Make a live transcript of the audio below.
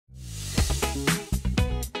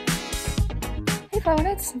Hello,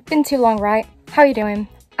 it's been too long, right? How are you doing?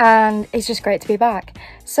 And it's just great to be back.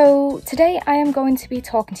 So today I am going to be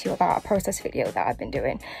talking to you about a process video that I've been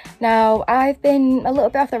doing. Now, I've been a little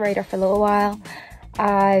bit off the radar for a little while.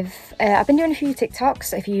 I've been doing a few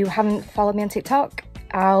TikToks. If you haven't followed me on TikTok,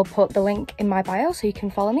 I'll put the link in my bio so you can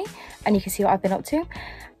follow me and you can see what I've been up to.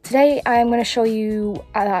 Today I am going to show you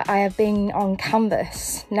I have been on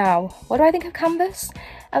Canvas. Now, what do I think of Canvas?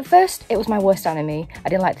 At first, it was my worst enemy. I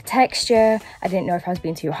didn't like the texture, I didn't know if I was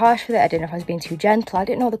being too harsh with it, I didn't know if I was being too gentle, I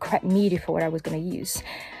didn't know the correct media for what I was going to use.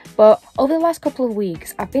 But over the last couple of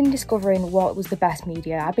weeks, I've been discovering what was the best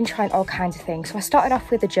media. I've been trying all kinds of things. So I started off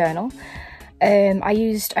with a journal. I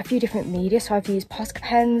used a few different media, so I've used Posca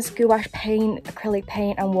pens, gouache paint, acrylic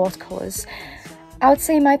paint and watercolours. I would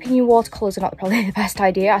say in my opinion watercolours are not probably the best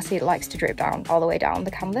idea. I see it likes to drip down all the way down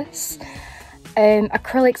the canvas.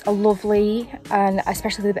 Acrylics are lovely, and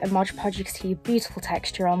especially with a bit of Mod Podge you can see beautiful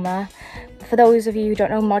texture on there. For those of you who don't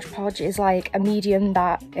know, Mod Podge is like a medium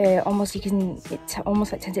that almost like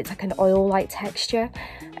it's like an oil-like texture,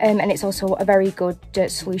 and it's also a very good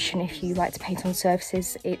dirt solution if you like to paint on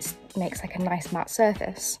surfaces. It makes like a nice matte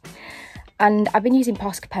surface. And I've been using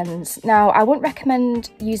Posca pens. Now, I wouldn't recommend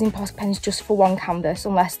using Posca pens just for one canvas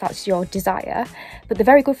unless that's your desire, but they're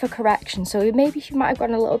very good for correction. So maybe if you might have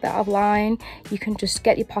gotten a little bit out of line, you can just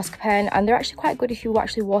get your Posca pen, and they're actually quite good if you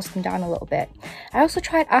actually wash them down a little bit. I also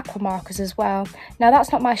tried aqua markers as well. Now,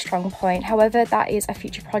 that's not my strong point. However, that is a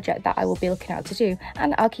future project that I will be looking out to do,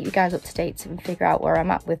 and I'll keep you guys up to date to figure out where I'm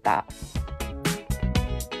at with that.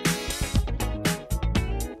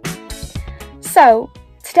 So,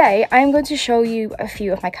 today I'm going to show you a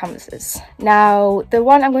few of my canvases. Now, the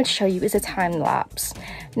one I'm going to show you is a time lapse.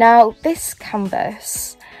 Now, this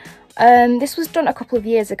canvas, this was done a couple of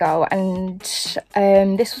years ago, and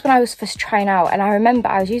this was when I was first trying out, and I remember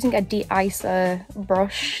I was using a de-icer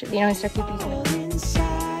brush, you know, instead of using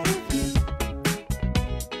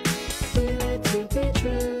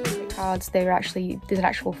cards, they were actually, there's an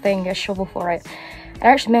actual thing, a shovel for it. I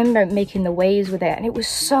actually remember making the waves with it, and it was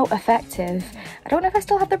so effective. I don't know if I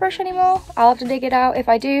still have the brush anymore. I'll have to dig it out. If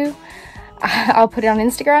I do, I'll put it on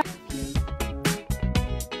Instagram.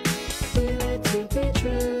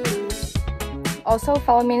 Also,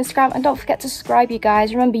 follow me on Instagram, and don't forget to subscribe, you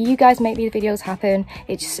guys. Remember, you guys make these videos happen.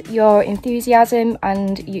 It's your enthusiasm,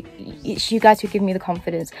 and it's you guys who give me the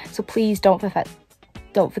confidence. So please don't forget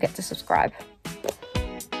to subscribe.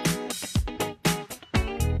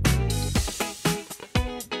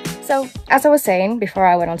 So, as I was saying before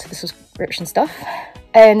I went on to the subscription stuff,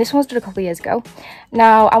 this one was done a couple of years ago.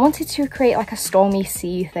 Now, I wanted to create like a stormy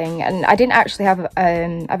sea thing, and I didn't actually have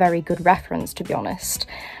a very good reference, to be honest.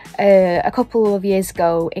 A couple of years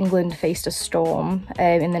ago, England faced a storm,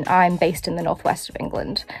 and then I'm based in the northwest of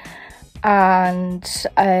England. And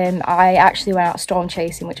I actually went out storm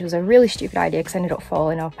chasing, which was a really stupid idea because I ended up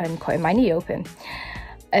falling up and cutting my knee open.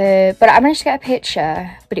 But I managed to get a picture,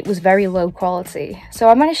 but it was very low quality. So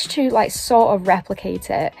I managed to like sort of replicate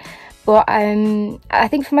it. But I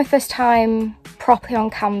think for my first time properly on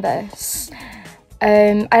canvas,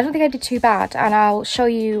 I don't think I did too bad, and I'll show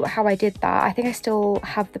you how I did that. I think I still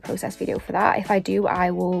have the process video for that. If I do,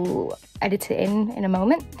 I will edit it in a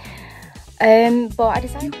moment. But I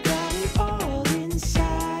decided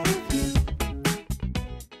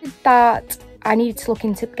that I needed to look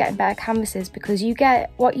into getting better canvases, because you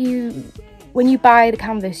get what you, when you buy the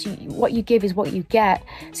canvas, what you give is what you get.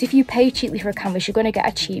 So if you pay cheaply for a canvas, you're going to get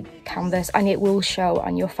a cheap canvas, and it will show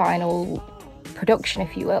on your final production,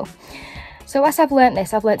 if you will. So as I've learnt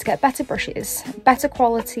this, I've learnt to get better brushes, better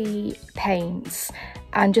quality paints,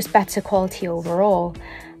 and just better quality overall.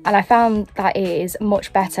 And I found that it is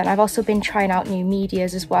much better. And I've also been trying out new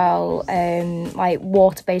medias as well, like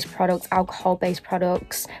water-based products, alcohol-based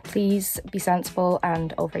products. Please be sensible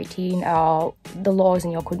and over 18, or the laws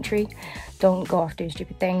in your country. Don't go off doing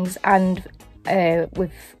stupid things. And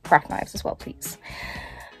with craft knives as well, please.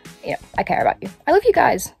 You know, I care about you. I love you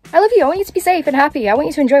guys. I love you. I want you to be safe and happy. I want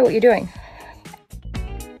you to enjoy what you're doing.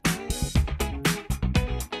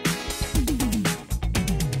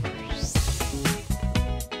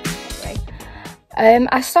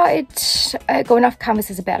 I started going off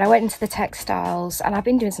canvases a bit. I went into the textiles, and I've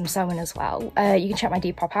been doing some sewing as well. You can check my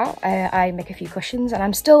Depop out. I make a few cushions, and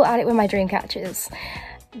I'm still at it with my dream catches.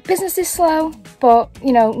 Business is slow, but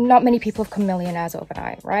you know, not many people have become millionaires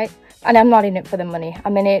overnight, right? And I'm not in it for the money.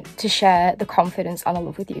 I'm in it to share the confidence and the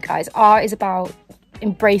love with you guys. Art is about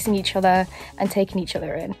embracing each other and taking each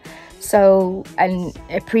other in. So, and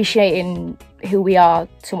appreciating who we are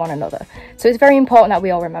to one another. So it's very important that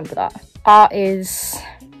we all remember that. Art is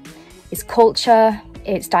culture,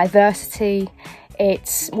 it's diversity,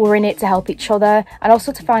 we're in it to help each other and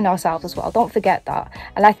also to find ourselves as well. Don't forget that.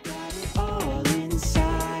 And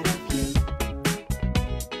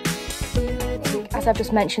as I've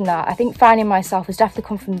just mentioned that, I think finding myself has definitely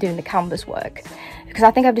come from doing the canvas work, because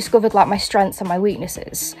I think I've discovered like my strengths and my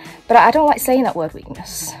weaknesses. But I don't like saying that word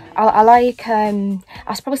weakness. I like, I'd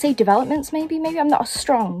probably say developments maybe. Maybe I'm not as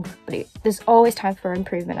strong, but there's always time for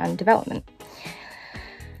improvement and development.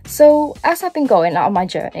 So as I've been going on my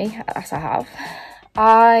journey, as I have,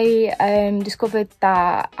 I discovered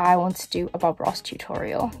that I want to do a Bob Ross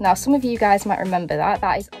tutorial. Now some of you guys might remember that.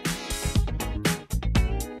 That is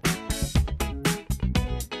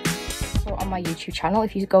on my YouTube channel.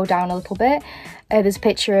 If you go down a little bit, there's a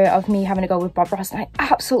picture of me having a go with Bob Ross, and I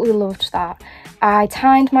absolutely loved that. I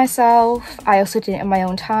timed myself. I also did it in my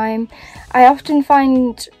own time. I often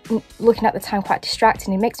find looking at the time quite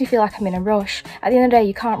distracting. It makes me feel like I'm in a rush. At the end of the day,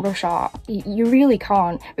 you can't rush art. You really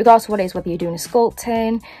can't, regardless of what it is, whether you're doing a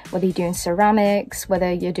sculpting, whether you're doing ceramics,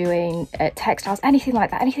 whether you're doing textiles, anything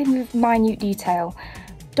like that, anything with minute detail.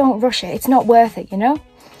 Don't rush it. It's not worth it, you know?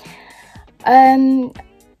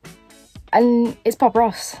 And it's Bob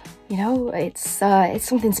Ross, you know, it's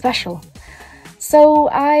something special. So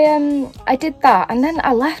I did that, and then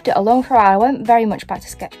I left it alone for a while. I went very much back to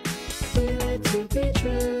sketch.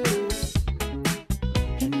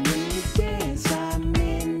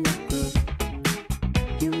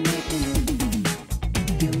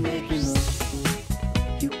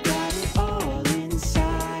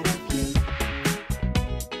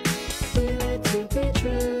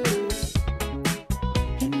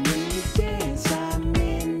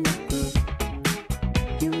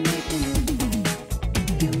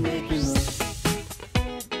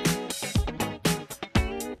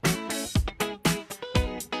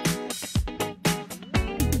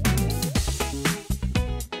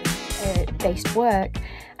 Based work,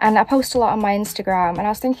 and I post a lot on my Instagram, and I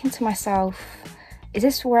was thinking to myself, is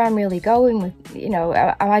this where I'm really going with, you know,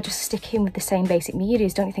 am I just sticking with the same basic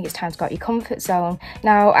medias? Don't you think it's time to go out your comfort zone?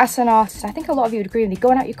 Now, as an artist, I think a lot of you would agree with me,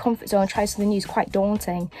 going out your comfort zone and trying something new is quite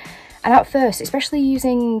daunting. And at first, especially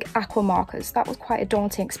using aqua markers, that was quite a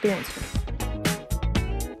daunting experience for me.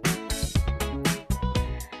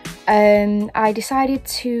 I decided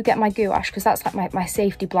to get my gouache, because that's like my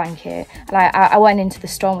safety blanket, and I went into the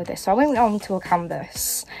storm with this. So I went onto a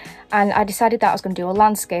canvas, and I decided that I was going to do a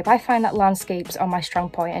landscape. I find that landscapes are my strong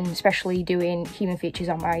point, and especially doing human features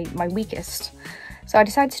are my weakest. So I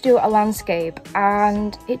decided to do a landscape,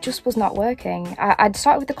 and it just was not working. I'd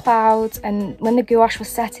started with the clouds, and when the gouache was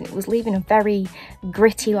setting, it was leaving a very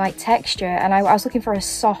gritty like texture, and I was looking for a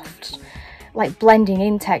soft, like blending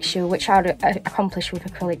in texture, which I would accomplish with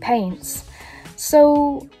acrylic paints.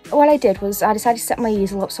 So what I did was I decided to set my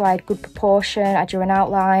easel up so I had good proportion. I drew an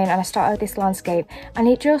outline, and I started this landscape, and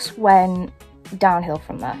it just went downhill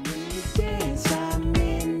from there.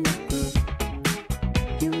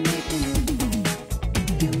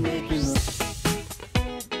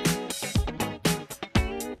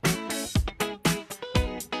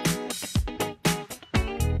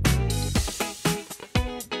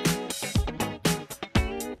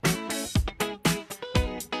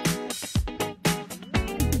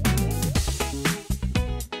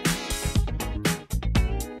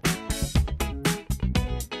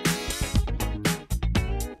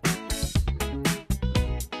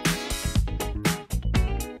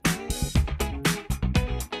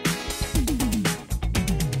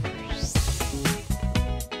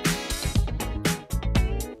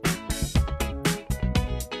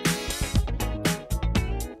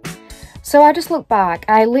 So I just looked back,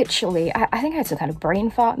 and I think I had some kind of brain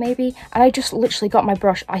fart maybe, and I just literally got my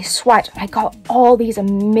brush, I swiped, and I got all these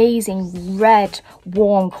amazing red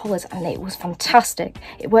warm colours, and it was fantastic.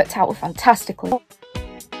 It worked out fantastically. And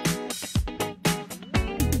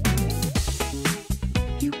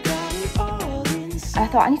I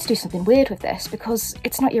thought, I need to do something weird with this, because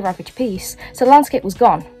it's not your average piece. So the landscape was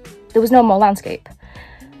gone. There was no more landscape.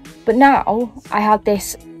 But now I had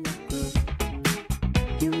this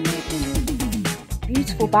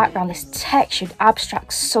beautiful background, this textured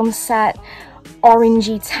abstract sunset,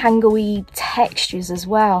 orangey tangoey textures as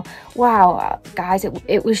well. Wow, guys,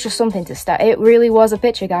 it was just something to start. It really was a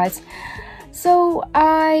picture, guys. So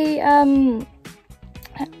I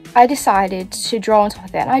decided to draw on top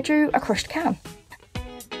of it, and I drew a crushed can.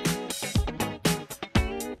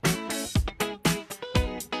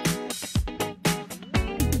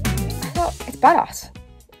 I thought, it's badass.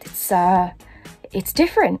 It's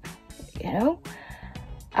different, you know.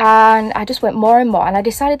 And I just went more and more, and I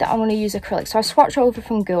decided that I want to use acrylic. So I swatched over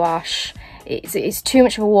from gouache. It's too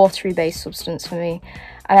much of a watery based substance for me,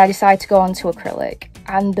 and I decided to go on to acrylic.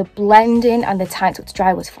 and the blending and the time it took to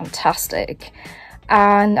dry was fantastic.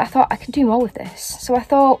 And I thought I can do more with this. So I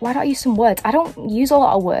thought, why don't I use some words? I don't use a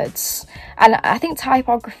lot of words. And I think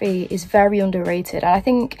typography is very underrated. And I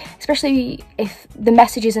think, especially if the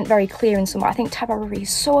message isn't very clear in some way, I think typography is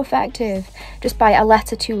so effective. Just by a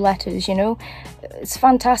letter, 2 letters, you know? It's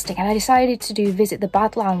fantastic. And I decided to do Visit the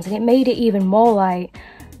Badlands, and it made it even more like,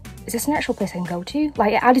 is this an actual place I can go to?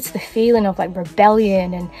 Like, it added to the feeling of like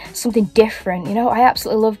rebellion and something different, you know? I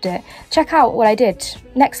absolutely loved it. Check out what I did.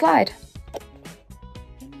 Next slide.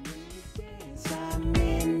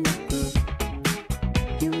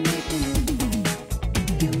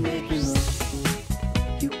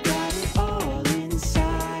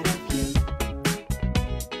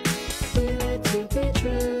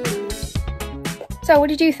 So what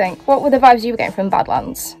did you think? What were the vibes you were getting from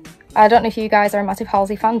Badlands? I don't know if you guys are a massive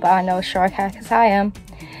Halsey fan, but I know sure because I am.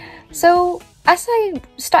 So as I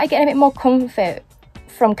started getting a bit more comfort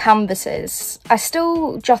from canvases, I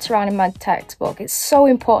still jot around in my textbook. It's so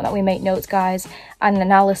important that we make notes, guys, and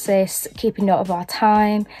analysis, keeping note of our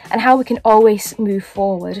time and how we can always move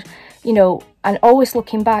forward, you know, and always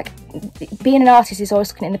looking back. Being an artist is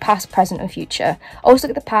always looking in the past, present and future. Always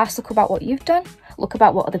look at the past, look about what you've done, look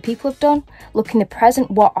about what other people have done, look in the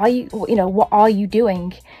present, what are you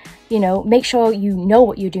doing? You know, make sure you know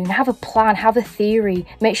what you're doing, have a plan, have a theory,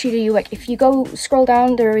 make sure you like, if you go scroll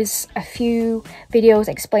down, there is a few videos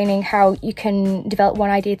explaining how you can develop one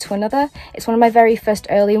idea to another. It's one of my very first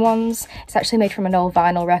early ones. It's actually made from an old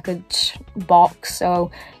vinyl record box, so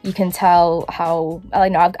you can tell how, I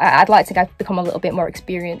know, I'd like to think I've become a little bit more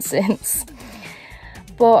experienced since.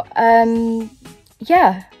 But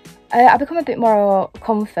yeah, I become a bit more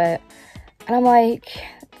comfort, and I'm like,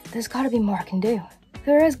 there's got to be more I can do.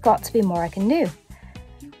 There has got to be more I can do.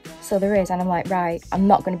 So there is, and I'm like, right, I'm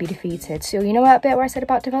not going to be defeated. So you know that bit where I said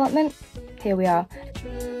about development? Here we are.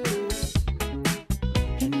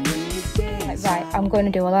 Like, right, I'm going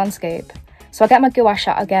to do a landscape. So I get my gouache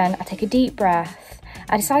out again, I take a deep breath.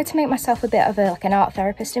 I decided to make myself a bit of an art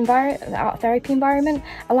therapy environment.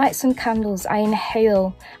 I light some candles, I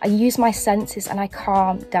inhale, I use my senses and I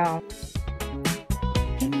calm down.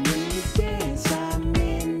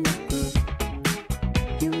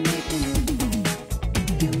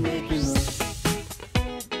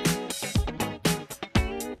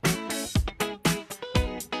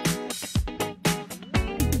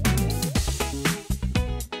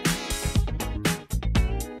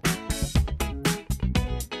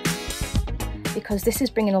 Because this is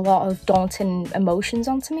bringing a lot of daunting emotions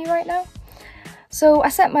onto me right now. So I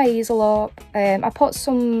set my easel up, I put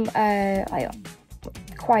some like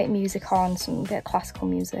quiet music on, some bit of classical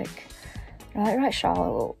music. I'm like, right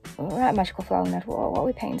Charlotte, right Magical Flower Nerd, what are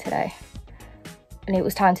we painting today? And it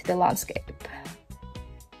was time to do the landscape.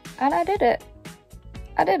 And I did it.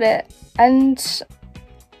 And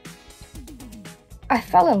I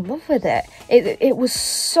fell in love with it. It was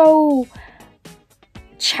so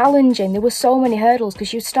challenging. There were so many hurdles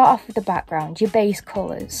because you start off with the background, your base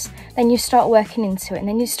colours, then you start working into it, and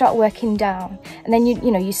then you start working down, and then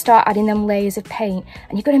you start adding them layers of paint,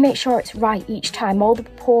 and you've got to make sure it's right each time, all the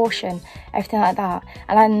proportion, everything like that.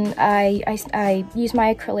 And then I use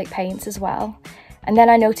my acrylic paints as well, and then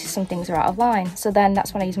I noticed some things are out of line, so then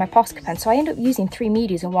that's when I use my Posca pen. So I end up using 3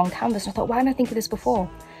 medias in one canvas, and I thought, why didn't I think of this before?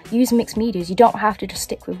 Use mixed medias, you don't have to just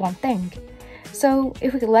stick with one thing. So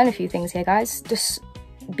if we could learn a few things here, guys, just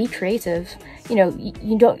be creative. You know,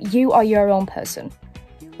 you are your own person.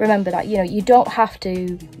 Remember that. You know, you don't have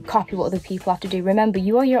to copy what other people have to do. Remember,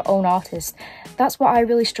 you are your own artist. That's what I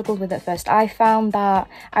really struggled with at first. I found that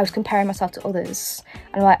I was comparing myself to others,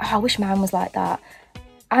 and I'm like, oh, I wish mine was like that.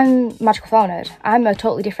 I'm Magical Flower Nerd. I'm a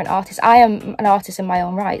totally different artist. I am an artist in my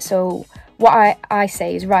own right, so what I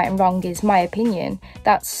say is right and wrong is my opinion.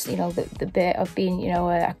 That's, you know, the bit of being, you know,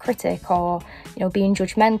 a critic or, you know, being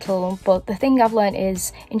judgmental. But the thing I've learned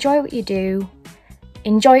is enjoy what you do,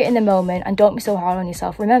 enjoy it in the moment, and don't be so hard on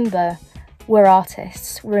yourself. Remember, we're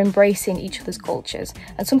artists. We're embracing each other's cultures.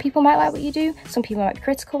 And some people might like what you do, some people might be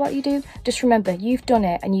critical of what you do. Just remember, you've done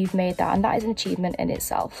it and you've made that, and that is an achievement in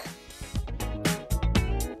itself.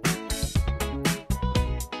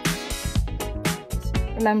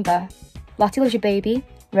 Remember, Lottie loves your baby.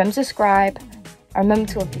 Remember to subscribe, and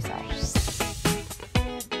remember to love yourself.